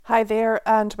Hi there,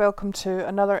 and welcome to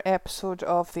another episode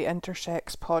of the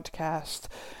Intersex podcast.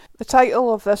 The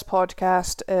title of this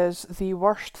podcast is The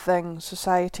Worst Thing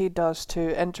Society Does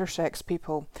to Intersex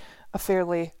People, a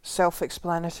fairly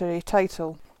self-explanatory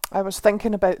title. I was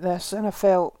thinking about this and I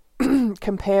felt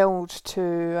compelled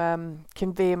to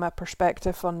convey my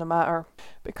perspective on the matter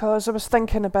because I was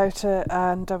thinking about it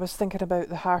and I was thinking about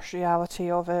the harsh reality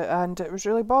of it, and it was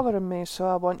really bothering me, so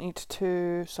I wanted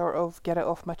to sort of get it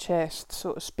off my chest,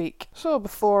 so to speak. So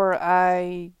before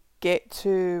I get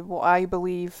to what I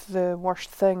believe the worst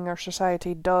thing our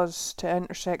society does to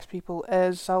intersex people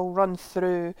is, I'll run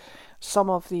through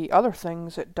some of the other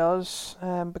things it does,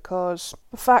 because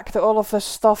the fact that all of this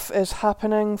stuff is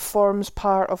happening forms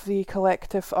part of the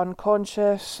collective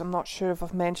unconscious. I'm not sure if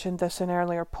I've mentioned this in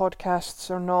earlier podcasts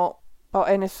or not, but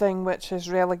anything which is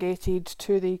relegated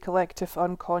to the collective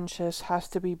unconscious has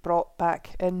to be brought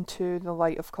back into the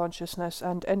light of consciousness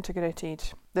and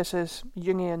integrated. This is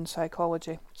Jungian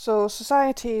psychology. So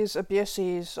society's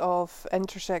abuses of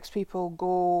intersex people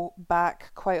go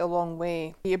back quite a long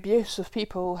way. The abuse of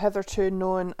people hitherto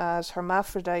known as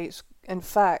hermaphrodites, in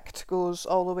fact, goes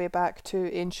all the way back to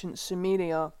ancient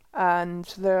Sumeria, and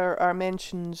there are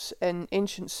mentions in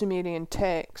ancient Sumerian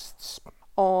texts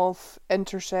of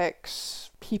intersex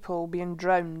people being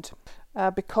drowned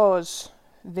because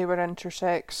they were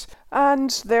intersex.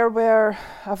 And there were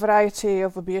a variety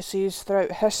of abuses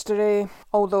throughout history,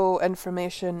 although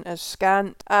information is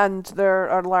scant, and there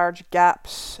are large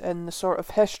gaps in the sort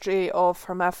of history of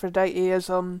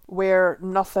hermaphroditism where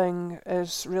nothing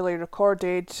is really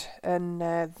recorded in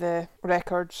the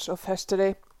records of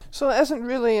history. So it isn't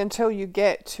really until you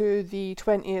get to the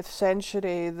 20th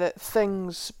century that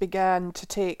things began to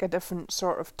take a different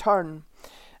sort of turn.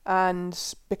 And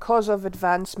because of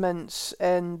advancements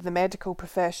in the medical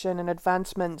profession and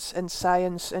advancements in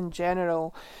science in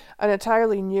general, an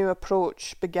entirely new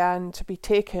approach began to be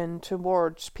taken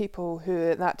towards people who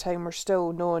at that time were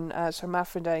still known as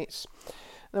hermaphrodites.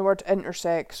 The word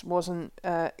intersex wasn't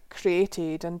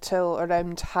created until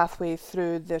around halfway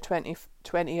through the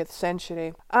 20th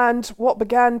century. And what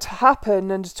began to happen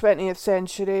in the 20th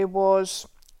century was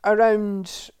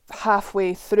around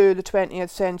halfway through the 20th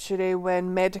century,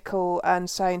 when medical and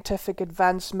scientific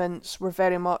advancements were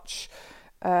very much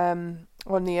on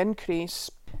the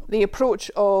increase. The approach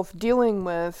of dealing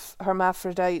with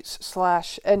hermaphrodites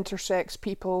 / intersex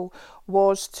people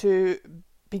was to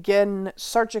begin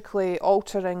surgically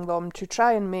altering them to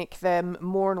try and make them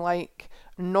more like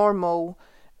normal,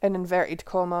 in inverted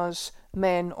commas,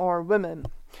 men or women.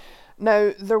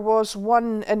 Now, there was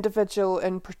one individual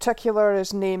in particular,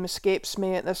 his name escapes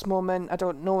me at this moment, I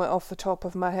don't know it off the top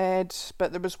of my head,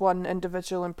 but there was one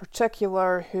individual in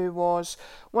particular who was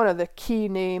one of the key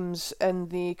names in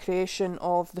the creation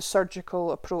of the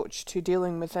surgical approach to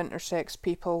dealing with intersex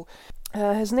people.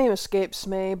 His name escapes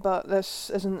me, but this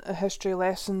isn't a history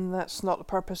lesson, that's not the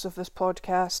purpose of this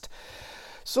podcast.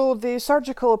 So the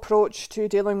surgical approach to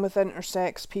dealing with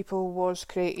intersex people was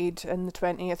created in the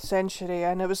 20th century,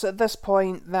 and it was at this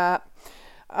point that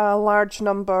a large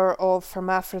number of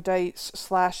hermaphrodites /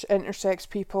 intersex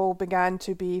people began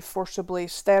to be forcibly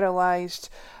sterilised.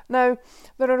 Now,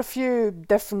 there are a few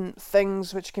different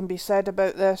things which can be said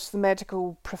about this. The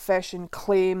medical profession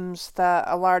claims that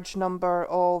a large number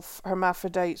of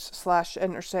hermaphrodites /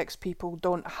 intersex people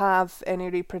don't have any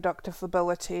reproductive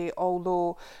ability,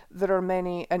 although there are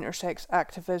many intersex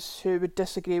activists who would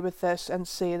disagree with this and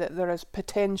say that there is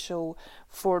potential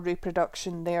for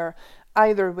reproduction there.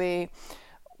 Either way,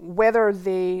 whether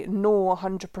they know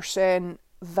 100%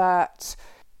 that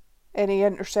any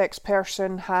intersex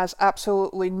person has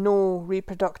absolutely no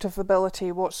reproductive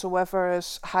ability whatsoever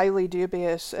is highly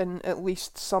dubious in at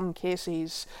least some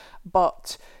cases,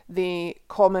 but the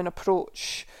common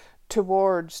approach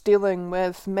towards dealing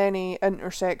with many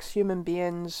intersex human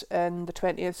beings in the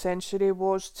 20th century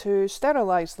was to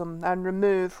sterilise them and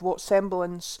remove what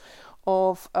semblance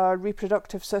of a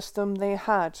reproductive system they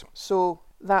had. So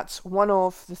that's one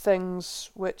of the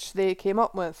things which they came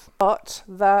up with. But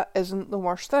that isn't the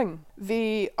worst thing.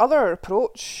 The other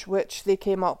approach which they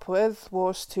came up with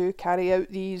was to carry out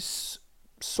these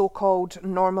so-called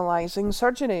normalising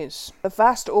surgeries. The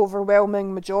vast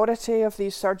overwhelming majority of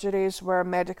these surgeries were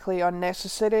medically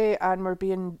unnecessary and were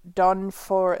being done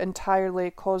for entirely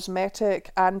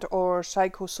cosmetic and or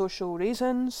psychosocial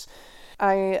reasons.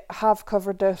 I have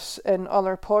covered this in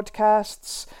other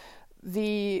podcasts.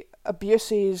 The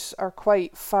abuses are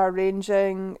quite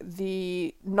far-ranging.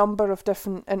 The number of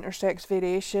different intersex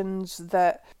variations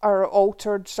that are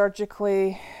altered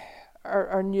surgically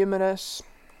are numerous.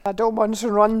 I don't want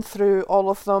to run through all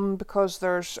of them because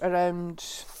there's around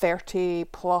 30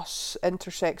 plus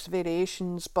intersex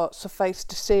variations, but suffice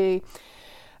to say,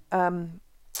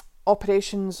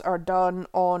 operations are done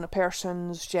on a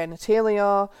person's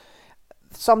genitalia.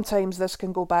 Sometimes this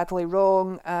can go badly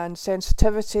wrong and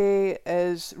sensitivity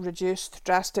is reduced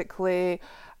drastically,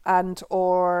 and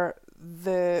or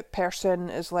the person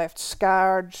is left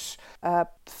scarred,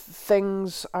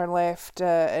 things are left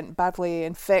badly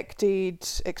infected,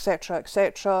 etc.,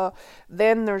 etc.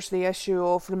 Then there's the issue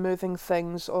of removing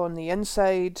things on the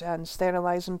inside and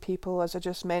sterilising people, as I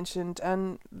just mentioned,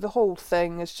 and the whole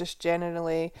thing is just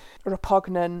generally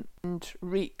repugnant and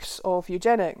reeks of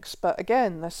eugenics. But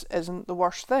again, this isn't the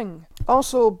worst thing.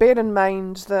 Also, bear in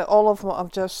mind that all of what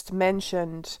I've just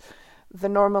mentioned, the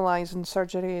normalising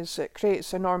surgeries, it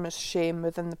creates enormous shame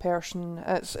within the person.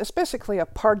 It's basically a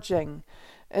purging.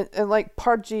 It like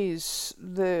purges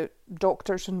the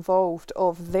doctors involved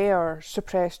of their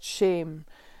suppressed shame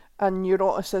and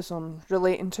neuroticism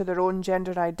relating to their own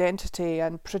gender identity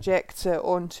and projects it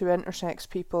onto intersex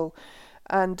people.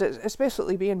 And it's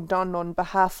basically being done on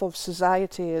behalf of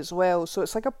society as well. So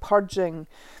it's like a purging.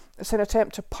 It's an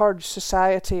attempt to purge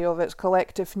society of its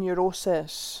collective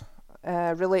neurosis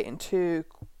relating to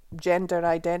gender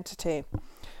identity.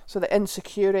 So the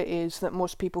insecurities that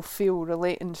most people feel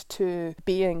relating to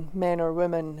being men or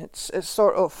women, it's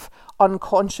sort of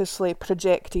unconsciously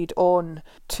projected on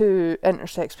to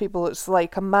intersex people. It's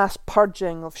like a mass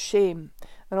purging of shame,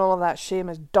 and all of that shame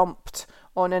is dumped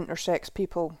on intersex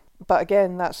people. But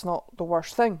again, that's not the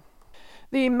worst thing.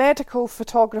 The medical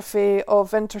photography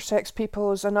of intersex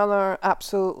people is another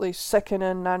absolutely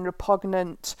sickening and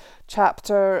repugnant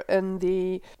chapter in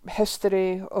the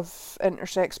history of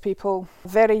intersex people.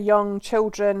 Very young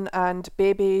children and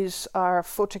babies are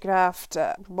photographed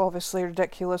at obviously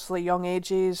ridiculously young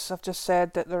ages. I've just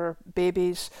said that they're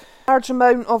babies. A large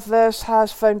amount of this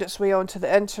has found its way onto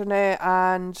the internet,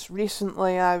 and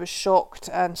recently I was shocked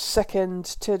and sickened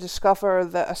to discover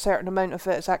that a certain amount of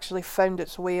it has actually found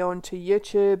its way onto YouTube.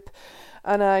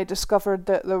 And I discovered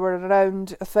that there were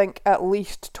around, I think, at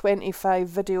least 25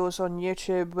 videos on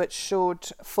YouTube which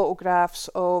showed photographs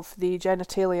of the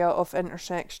genitalia of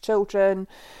intersex children.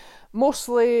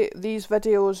 Mostly these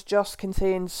videos just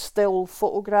contained still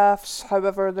photographs,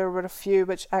 however there were a few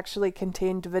which actually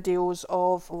contained videos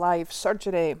of live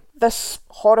surgery. This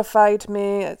horrified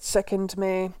me, it sickened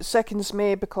me. It sickens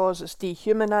me because it's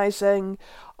dehumanising.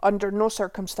 Under no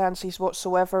circumstances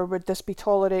whatsoever would this be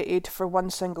tolerated for 1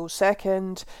 single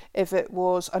second. If it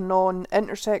was a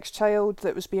non-intersex child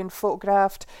that was being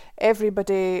photographed,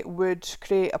 everybody would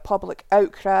create a public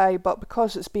outcry, but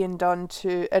because it's being done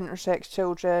to intersex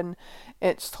children,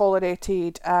 it's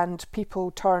tolerated and people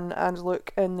turn and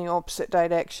look in the opposite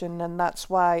direction. And that's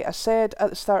why I said at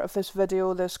the start of this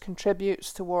video, this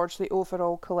contributes towards the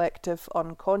overall collective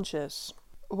unconscious.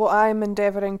 What I'm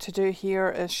endeavouring to do here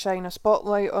is shine a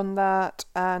spotlight on that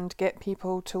and get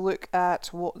people to look at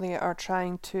what they are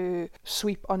trying to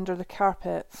sweep under the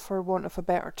carpet, for want of a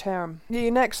better term.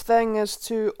 The next thing is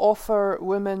to offer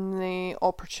women the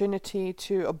opportunity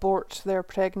to abort their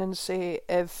pregnancy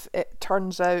if it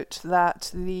turns out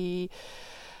that the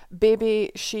baby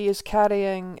she is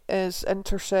carrying is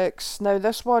intersex. Now,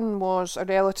 this one was a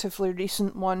relatively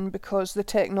recent one because the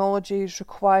technologies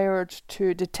required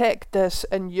to detect this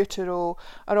in utero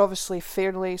are obviously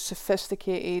fairly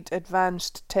sophisticated,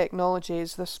 advanced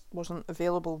technologies. This wasn't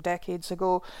available decades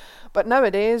ago, but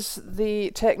nowadays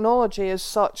the technology is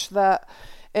such that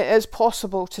it is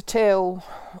possible to tell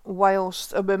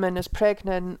whilst a woman is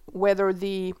pregnant whether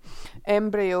the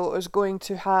embryo is going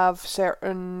to have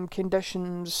certain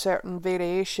conditions, certain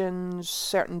variations,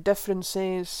 certain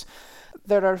differences.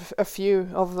 There are a few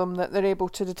of them that they're able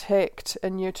to detect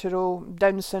in utero.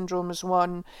 Down syndrome is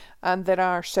one, and there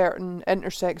are certain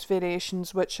intersex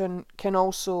variations which can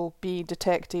also be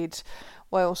detected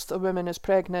whilst a woman is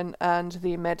pregnant, and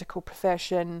the medical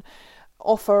profession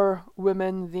offer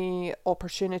women the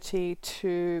opportunity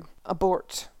to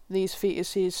abort these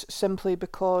fetuses simply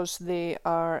because they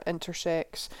are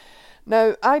intersex.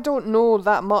 Now, I don't know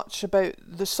that much about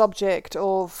the subject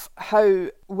of how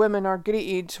women are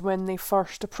greeted when they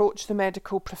first approach the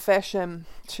medical profession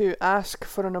to ask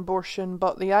for an abortion,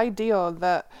 but the idea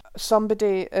that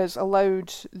somebody is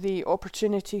allowed the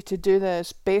opportunity to do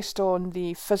this based on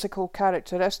the physical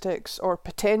characteristics or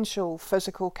potential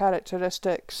physical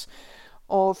characteristics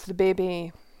of the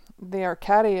baby they are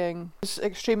carrying is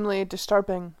extremely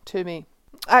disturbing to me.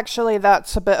 Actually,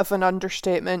 that's a bit of an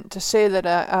understatement. To say that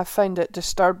I find it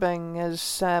disturbing is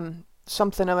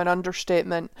something of an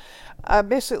understatement. I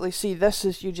basically see this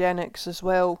as eugenics as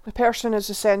well. The person is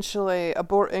essentially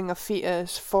aborting a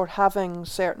fetus for having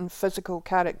certain physical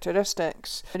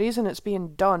characteristics. The reason it's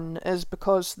being done is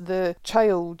because the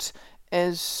child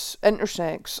is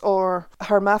intersex or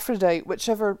hermaphrodite,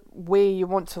 whichever way you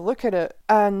want to look at it,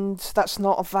 and that's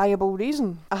not a viable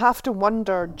reason. I have to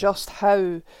wonder just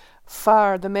how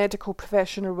far the medical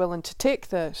profession are willing to take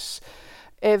this.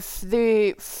 If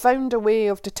they found a way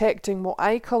of detecting what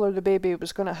eye colour the baby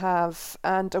was going to have,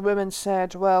 and a woman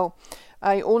said, well,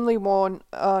 I only want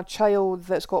a child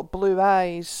that's got blue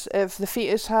eyes. If the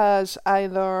fetus has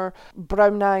either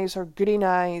brown eyes or green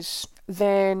eyes,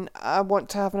 then I want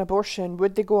to have an abortion.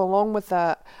 Would they go along with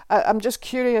that? I'm just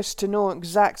curious to know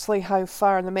exactly how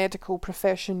far the medical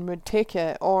profession would take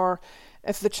it, or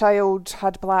if the child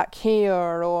had black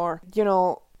hair, or,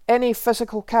 any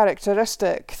physical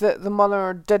characteristic that the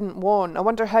mother didn't want. I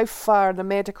wonder how far the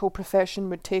medical profession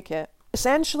would take it.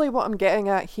 Essentially what I'm getting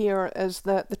at here is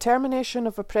that the termination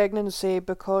of a pregnancy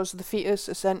because the fetus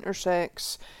is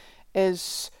intersex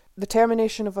is the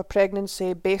termination of a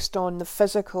pregnancy based on the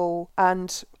physical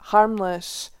and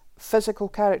harmless physical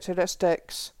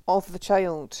characteristics of the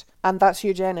child, and that's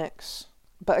eugenics.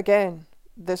 But again,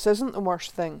 this isn't the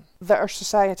worst thing that our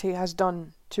society has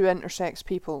done to intersex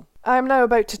people. I am now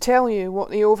about to tell you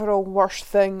what the overall worst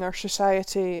thing our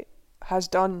society has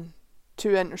done to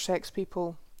intersex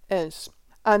people is.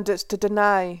 And it's to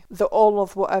deny that all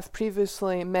of what I've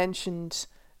previously mentioned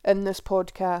in this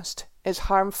podcast is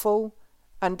harmful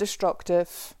and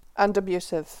destructive and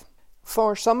abusive.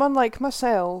 For someone like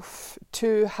myself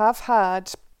to have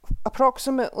had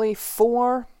approximately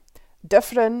 4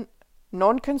 different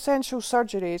non-consensual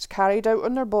surgeries carried out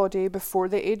on their body before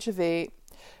the age of 8,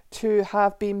 to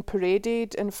have been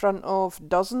paraded in front of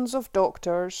dozens of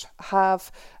doctors,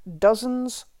 have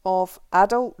dozens of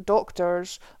adult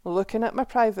doctors looking at my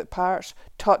private parts,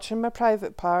 touching my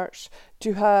private parts,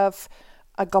 to have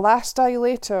a glass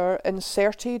dilator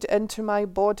inserted into my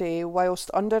body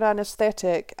whilst under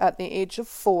anaesthetic at the age of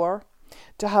 4,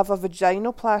 to have a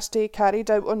vaginoplasty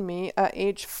carried out on me at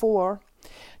age 4,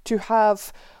 to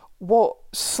have what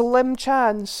slim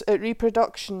chance at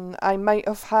reproduction I might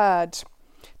have had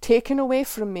taken away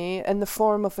from me in the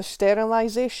form of a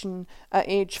sterilisation at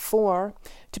age 4,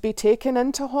 to be taken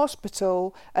into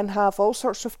hospital and have all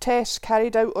sorts of tests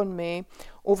carried out on me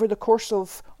over the course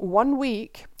of 1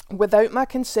 week without my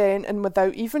consent and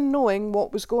without even knowing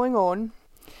what was going on,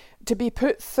 to be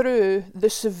put through the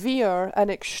severe and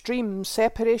extreme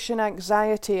separation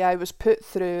anxiety I was put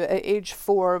through at age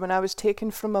 4 when I was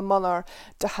taken from my mother,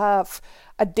 to have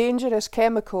a dangerous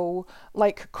chemical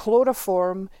like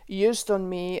chloroform used on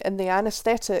me in the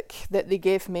anaesthetic that they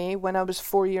gave me when I was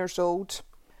 4 years old,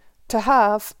 to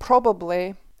have,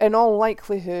 probably, in all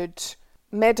likelihood,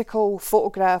 medical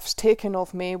photographs taken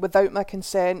of me without my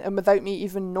consent and without me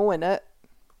even knowing it,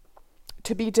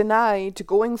 to be denied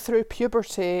going through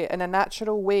puberty in a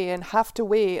natural way and have to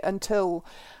wait until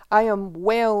I am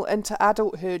well into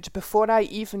adulthood before I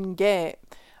even get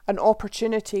an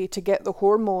opportunity to get the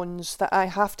hormones that I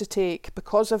have to take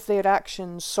because of their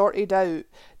actions sorted out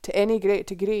to any great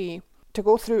degree, to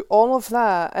go through all of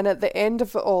that and at the end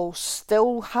of it all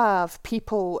still have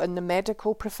people in the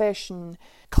medical profession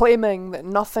claiming that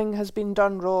nothing has been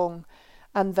done wrong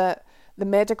and that the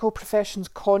medical profession's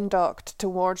conduct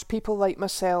towards people like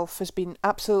myself has been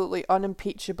absolutely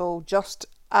unimpeachable, just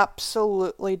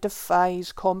absolutely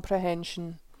defies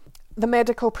comprehension. The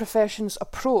medical profession's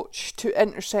approach to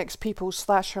intersex people /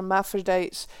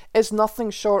 hermaphrodites is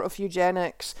nothing short of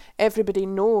eugenics. Everybody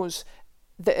knows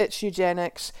that it's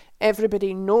eugenics.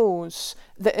 Everybody knows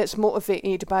that it's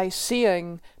motivated by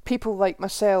seeing people like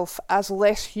myself as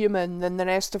less human than the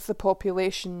rest of the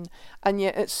population, and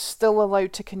yet it's still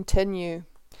allowed to continue.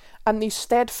 And the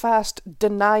steadfast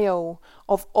denial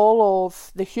of all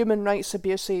of the human rights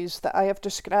abuses that I have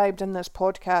described in this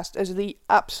podcast is the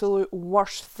absolute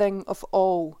worst thing of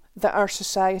all that our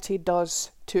society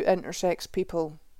does to intersex people.